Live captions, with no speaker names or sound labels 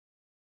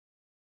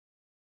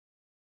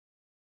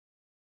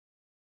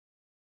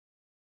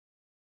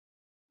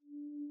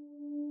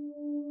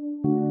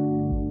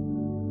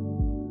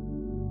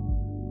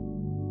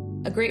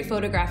A great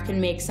photograph can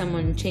make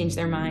someone change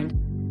their mind.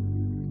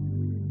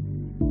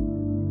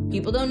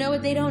 People don't know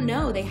what they don't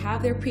know. They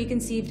have their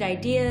preconceived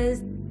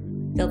ideas.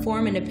 They'll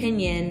form an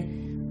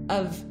opinion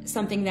of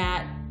something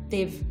that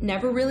they've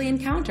never really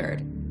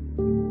encountered.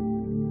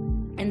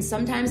 And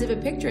sometimes if a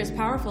picture is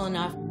powerful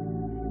enough,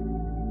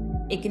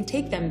 it can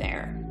take them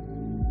there.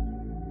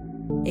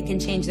 It can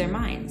change their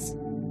minds.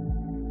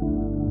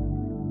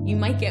 You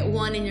might get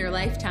one in your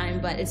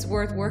lifetime, but it's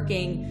worth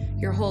working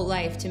your whole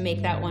life to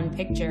make that one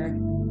picture.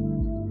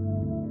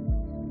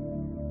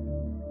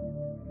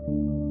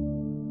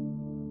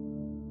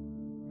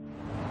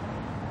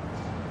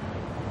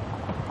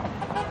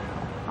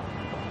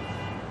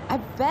 I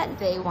bet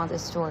they want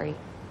this story.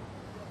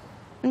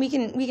 And we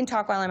can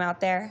talk while I'm out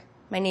there.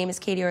 My name is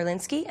Katie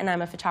Orlinsky, and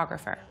I'm a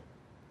photographer.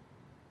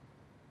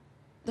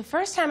 The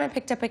first time I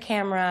picked up a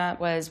camera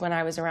was when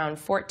I was around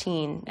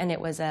 14, and it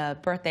was a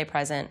birthday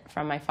present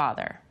from my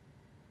father.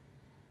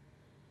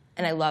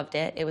 And I loved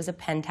it. It was a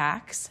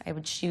Pentax. I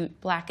would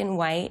shoot black and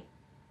white.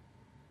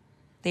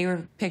 They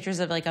were pictures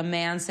of like a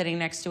man sitting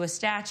next to a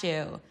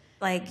statue.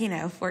 Like, you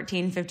know,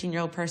 14,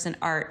 15-year-old person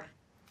art.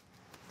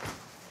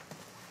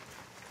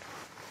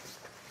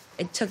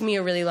 It took me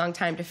a really long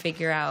time to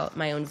figure out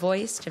my own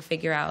voice, to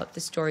figure out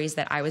the stories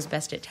that I was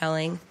best at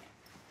telling.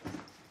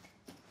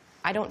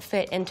 I don't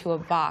fit into a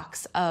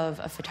box of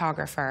a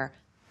photographer.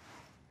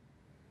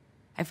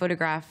 I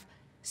photograph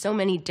so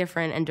many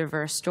different and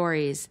diverse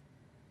stories.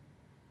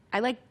 I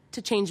like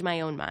to change my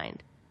own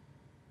mind.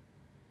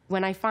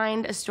 When I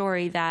find a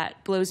story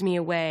that blows me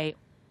away,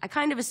 I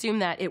kind of assume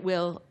that it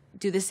will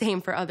do the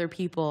same for other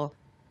people.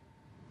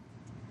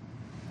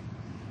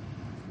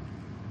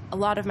 A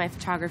lot of my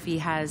photography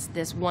has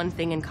this one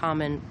thing in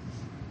common.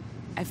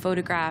 I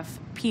photograph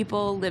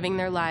people living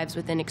their lives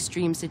within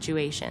extreme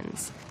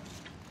situations.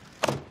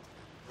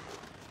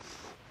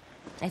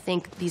 I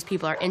think these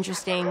people are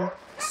interesting,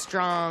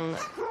 strong,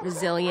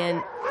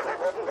 resilient.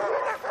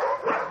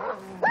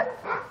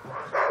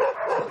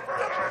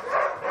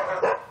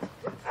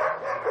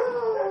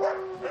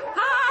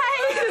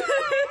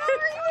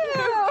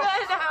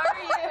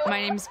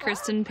 My name's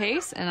Kristen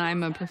Pace, and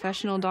I'm a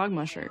professional dog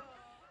musher.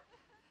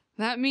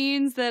 That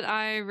means that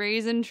I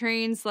raise and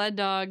train sled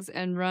dogs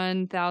and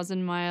run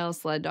 1,000-mile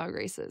sled dog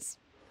races.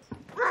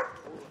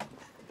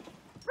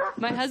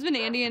 My husband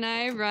Andy and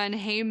I run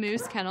Hey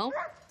Moose Kennel.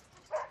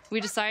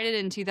 We decided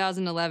in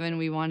 2011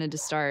 we wanted to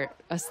start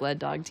a sled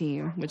dog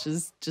team, which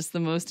is just the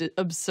most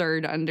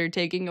absurd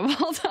undertaking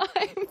of all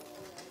time.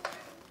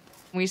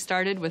 We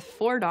started with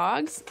 4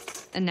 dogs,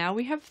 and now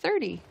we have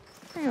 30.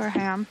 There you are,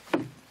 Ham.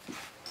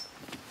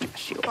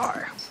 Yes, you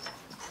are.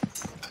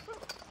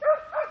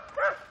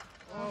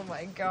 Oh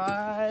my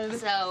God.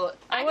 So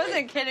I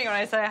wasn't kidding when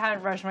I said I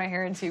hadn't brushed my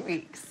hair in 2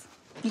 weeks.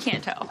 You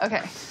can't tell.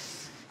 Okay.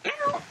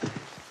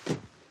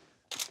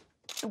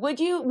 would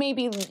you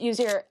maybe use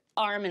your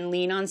arm and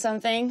lean on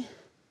something?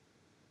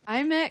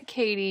 I met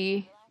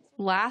Katie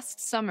last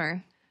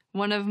summer.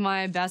 One of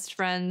my best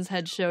friends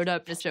had showed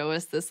up to show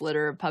us this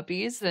litter of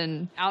puppies,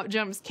 and out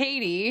jumps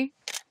Katie.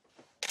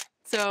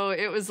 So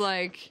it was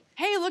like,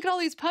 hey, look at all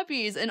these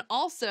puppies, and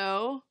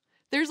also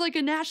there's like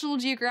a National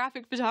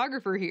Geographic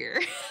photographer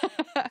here.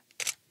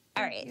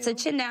 All right, so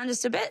chin down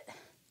just a bit.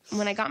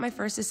 When I got my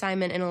first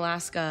assignment in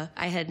Alaska,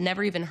 I had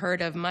never even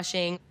heard of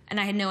mushing, And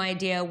I had no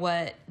idea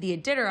what the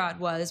Iditarod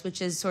was, which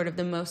is sort of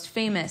the most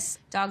famous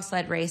dog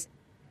sled race.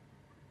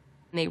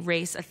 They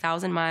race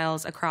 1,000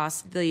 miles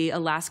across the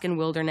Alaskan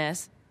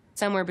wilderness,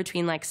 somewhere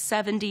between like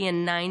 70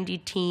 and 90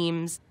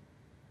 teams.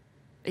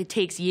 It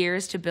takes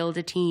years to build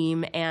a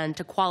team and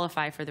to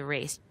qualify for the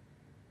race.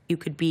 You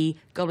could be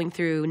going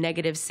through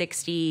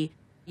 -60.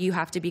 You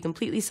have to be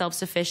completely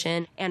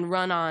self-sufficient and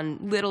run on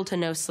little to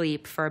no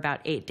sleep for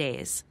about 8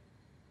 days.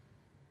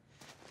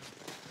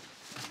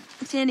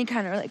 Standing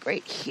kind of like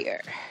right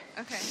here.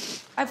 Okay.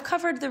 I've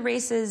covered the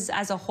races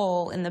as a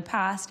whole in the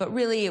past, but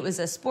really it was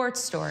a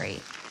sports story.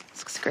 This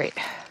looks great.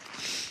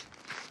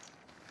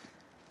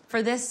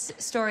 For this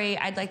story,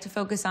 I'd like to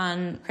focus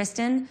on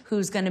Kristen,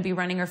 who's going to be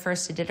running her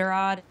first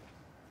Iditarod.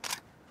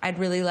 I'd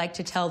really like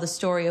to tell the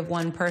story of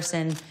one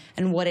person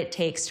and what it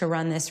takes to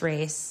run this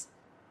race.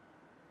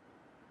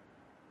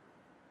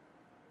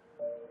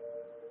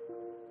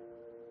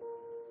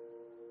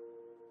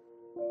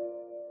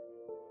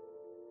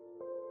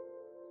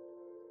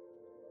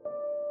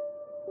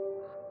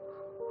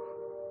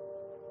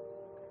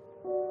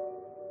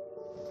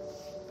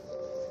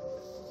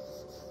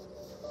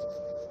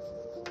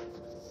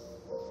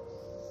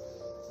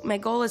 My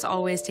goal is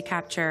always to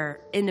capture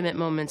intimate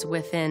moments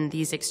within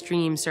these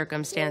extreme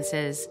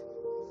circumstances.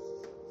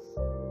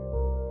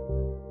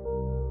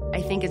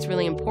 I think it's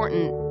really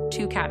important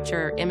to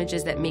capture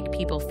images that make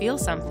people feel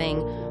something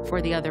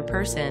for the other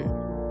person,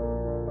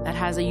 that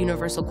has a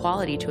universal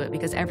quality to it,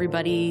 because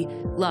everybody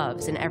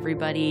loves and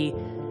everybody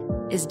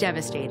is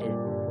devastated.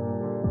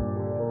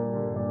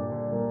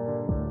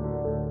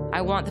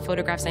 I want the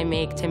photographs I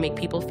make to make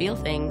people feel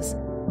things,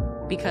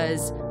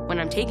 because when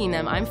I'm taking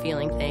them, I'm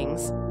feeling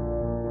things.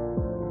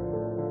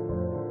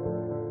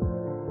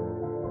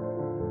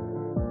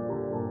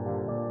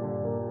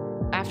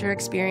 After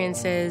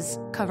experiences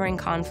covering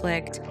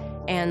conflict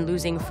and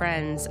losing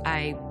friends,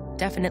 I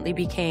definitely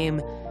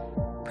became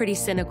pretty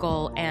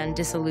cynical and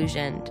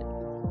disillusioned.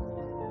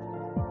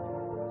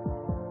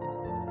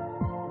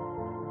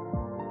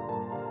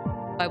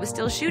 I was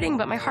still shooting,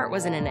 but my heart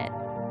wasn't in it.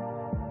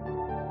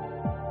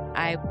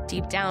 I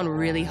deep down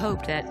really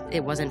hoped that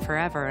it wasn't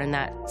forever and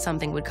that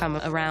something would come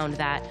around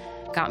that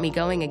got me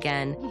going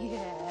again. Yeah.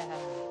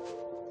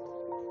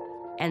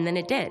 And then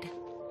it did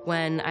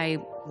when I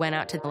went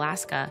out to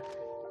Alaska.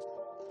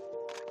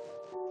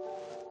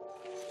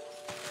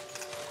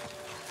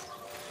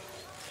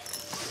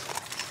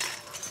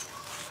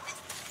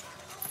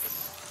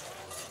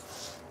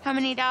 How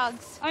many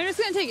dogs? I'm just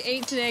gonna take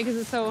 8 today because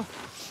it's so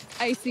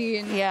icy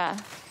and Yeah.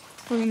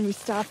 we're gonna be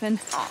stopping.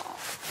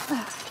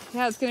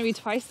 Yeah, it's gonna be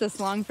twice this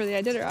long for the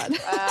Iditarod.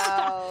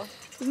 Wow.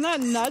 Isn't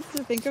that nuts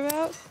to think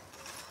about?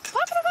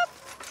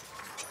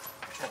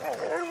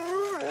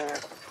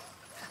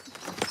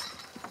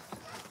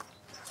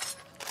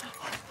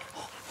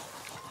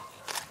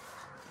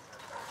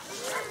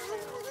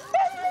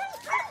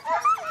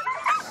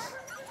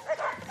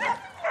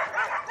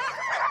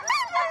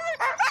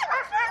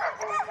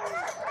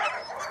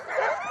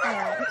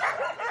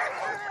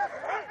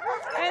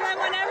 And then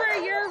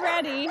whenever you're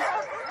ready.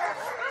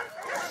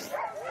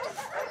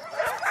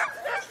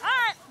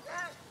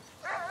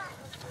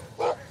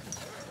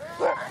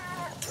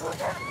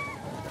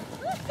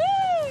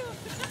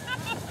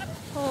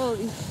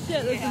 Holy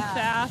shit, this is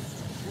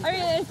fast. I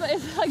mean,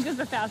 it's like just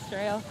a fast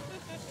trail.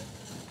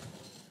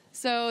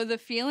 So the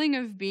feeling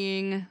of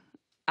being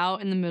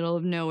out in the middle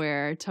of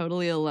nowhere,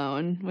 totally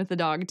alone with a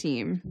dog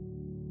team,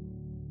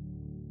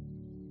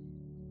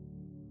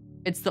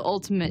 it's the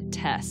ultimate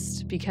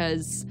test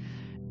because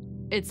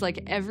it's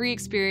like every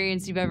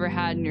experience you've ever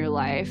had in your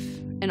life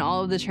and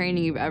all of the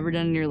training you've ever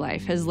done in your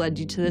life has led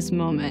you to this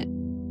moment.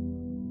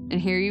 And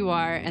here you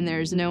are, and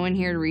there's no one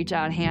here to reach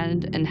out a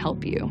hand and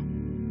help you.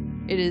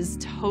 It is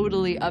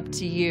totally up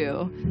to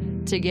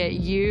you to get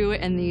you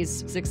and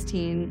these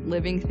 16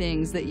 living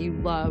things that you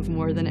love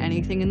more than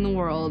anything in the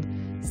world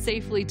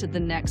safely to the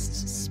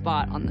next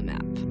spot on the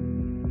map.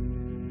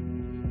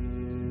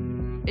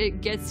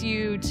 It gets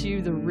you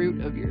to the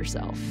root of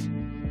yourself.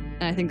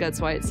 And I think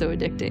that's why it's so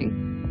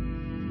addicting.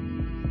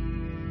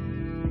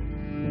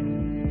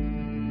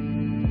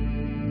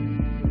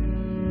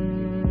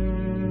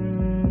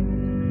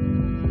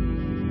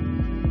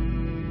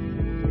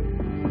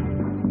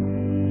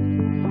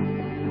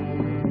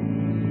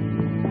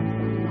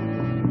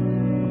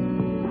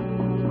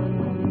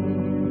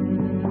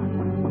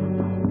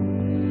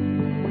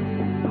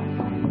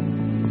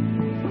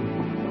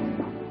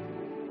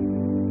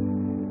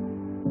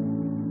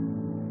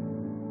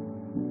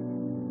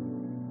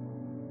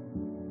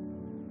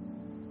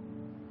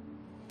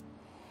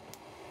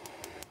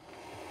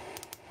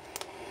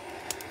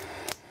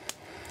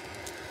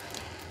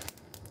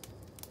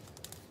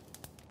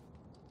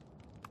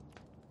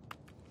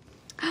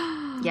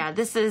 Yeah,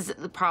 this is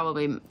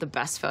probably the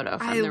best photo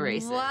from the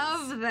races. I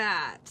love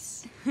that.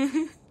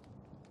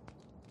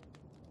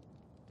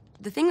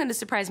 The thing that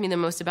surprised me the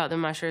most about the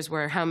mushers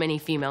were how many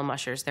female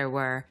mushers there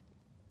were.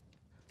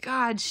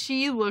 God,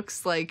 she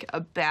looks like a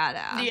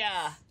badass.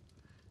 Yeah.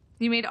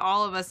 You made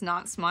all of us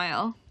not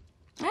smile.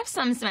 I have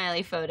some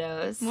smiley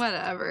photos.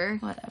 Whatever.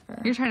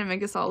 Whatever. You're trying to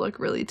make us all look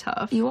really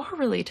tough. You are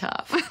really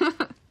tough.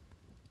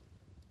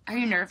 Are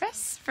you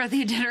nervous for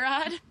the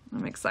Iditarod?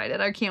 I'm excited.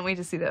 I can't wait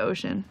to see the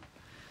ocean.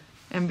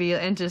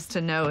 And just to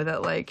know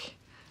that, like,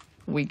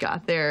 we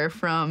got there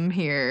from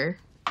here.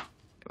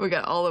 We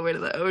got all the way to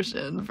the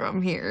ocean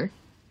from here.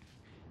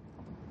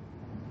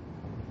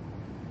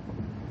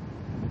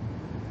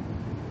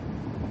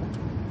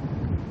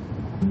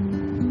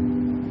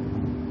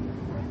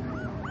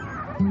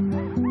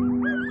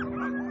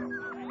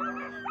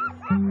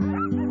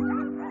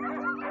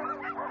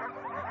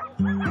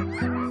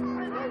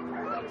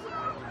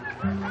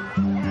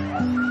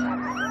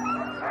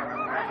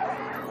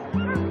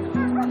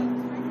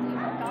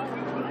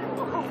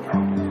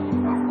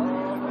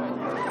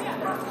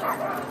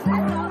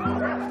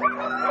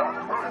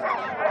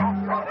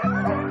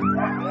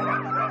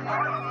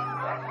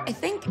 I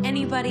think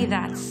anybody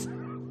that's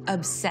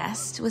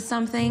obsessed with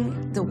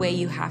something the way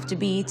you have to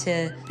be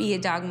a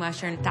dog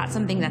musher, that's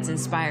something that's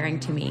inspiring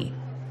to me.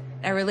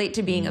 I relate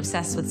to being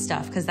obsessed with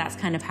stuff because that's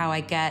kind of how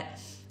I get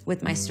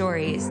with my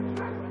stories.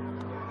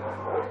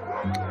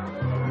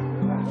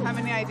 How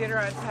many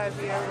Iditarods have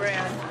you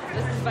ran?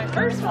 This is my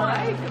first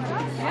one.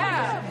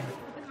 Yeah.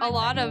 A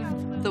lot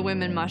of the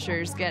women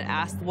mushers get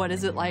asked, what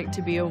is it like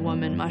to be a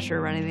woman musher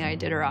running the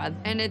Iditarod?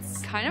 And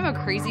it's kind of a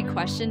crazy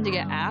question to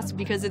get asked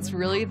because it's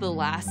really the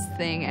last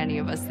thing any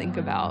of us think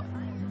about.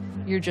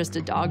 You're just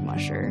a dog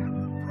musher.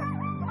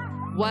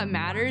 What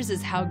matters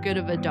is how good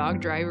of a dog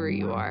driver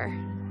you are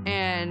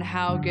and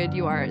how good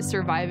you are at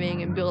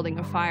surviving and building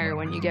a fire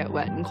when you get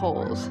wet and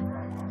cold.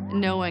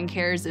 No one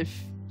cares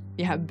if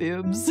you have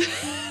boobs.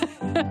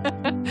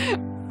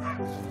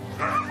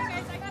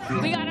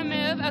 We gotta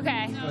move. move?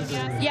 Okay.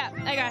 Yep,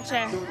 I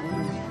gotcha.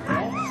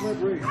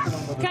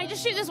 Can I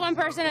just shoot this one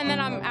person and then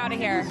I'm out of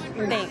here?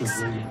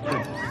 Thanks.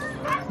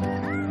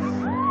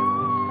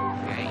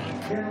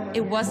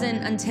 It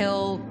wasn't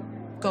until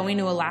going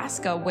to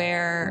Alaska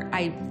where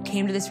I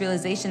came to this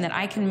realization that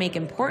I can make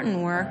important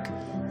work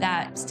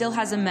that still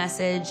has a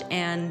message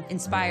and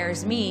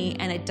inspires me,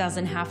 and it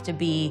doesn't have to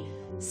be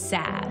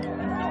sad.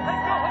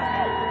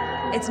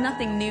 It's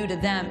nothing new to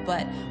them,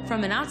 but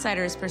from an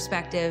outsider's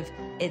perspective,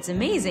 it's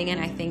amazing, and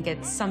I think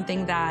it's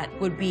something that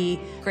would be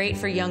great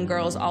for young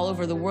girls all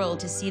over the world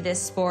to see this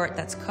sport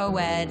that's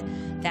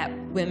co-ed, that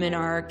women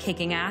are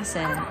kicking ass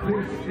in.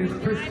 This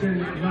is Kristen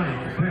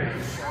Knight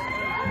Pace.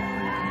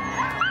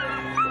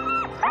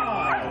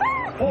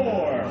 5,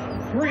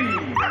 4, 3, 2,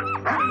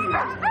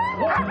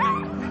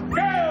 1,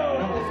 go!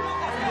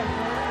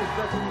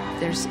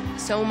 There's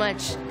so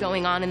much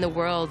going on in the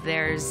world.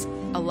 There's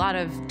a lot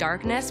of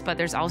darkness, but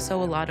there's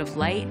also a lot of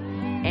light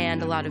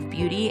and a lot of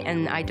beauty,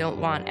 and I don't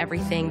want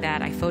everything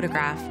that I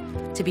photograph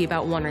to be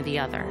about one or the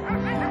other.